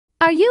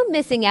Are you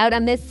missing out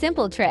on this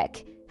simple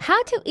trick?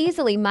 How to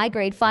easily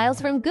migrate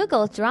files from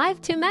Google Drive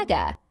to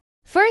Mega.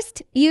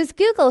 First, use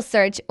Google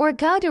Search or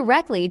go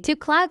directly to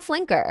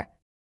Cloudslinker.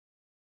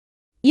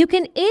 You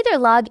can either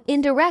log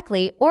in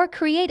directly or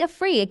create a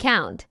free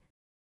account.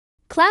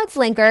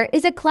 Cloudslinker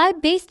is a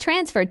cloud-based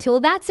transfer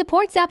tool that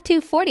supports up to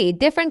 40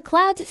 different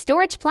cloud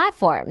storage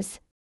platforms.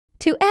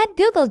 To add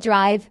Google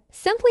Drive,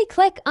 simply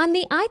click on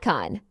the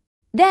icon.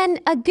 Then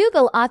a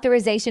Google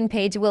authorization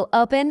page will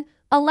open,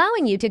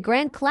 allowing you to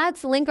grant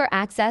Cloudslinker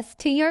access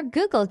to your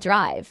Google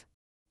Drive.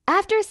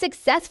 After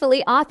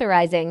successfully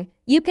authorizing,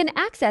 you can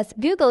access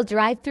Google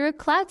Drive through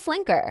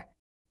Cloudslinker.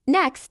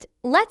 Next,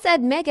 let's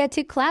add Mega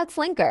to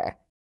Cloudslinker.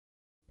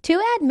 To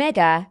add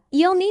Mega,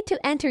 you'll need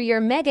to enter your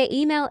Mega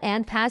email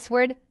and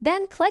password,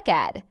 then click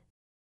Add.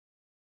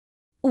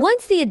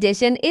 Once the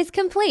addition is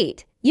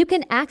complete, you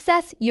can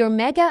access your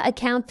Mega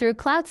account through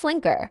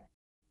Cloudslinker.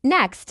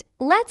 Next,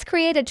 let's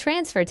create a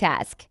transfer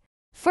task.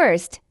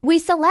 First, we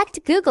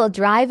select Google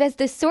Drive as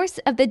the source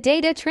of the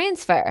data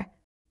transfer.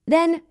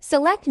 Then,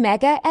 select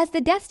Mega as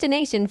the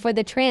destination for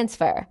the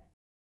transfer.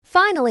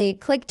 Finally,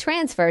 click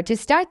Transfer to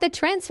start the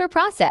transfer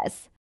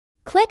process.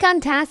 Click on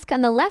Task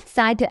on the left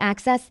side to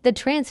access the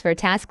transfer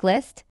task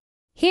list.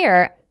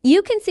 Here,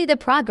 you can see the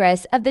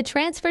progress of the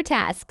transfer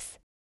tasks.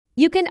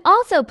 You can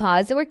also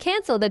pause or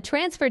cancel the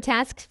transfer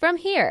tasks from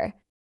here.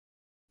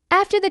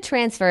 After the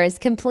transfer is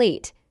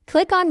complete,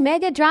 click on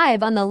Mega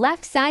Drive on the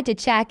left side to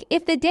check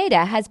if the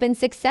data has been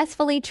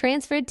successfully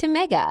transferred to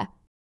Mega.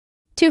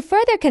 To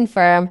further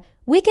confirm,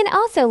 we can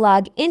also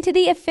log into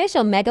the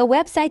official Mega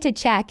website to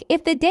check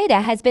if the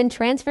data has been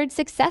transferred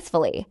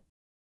successfully.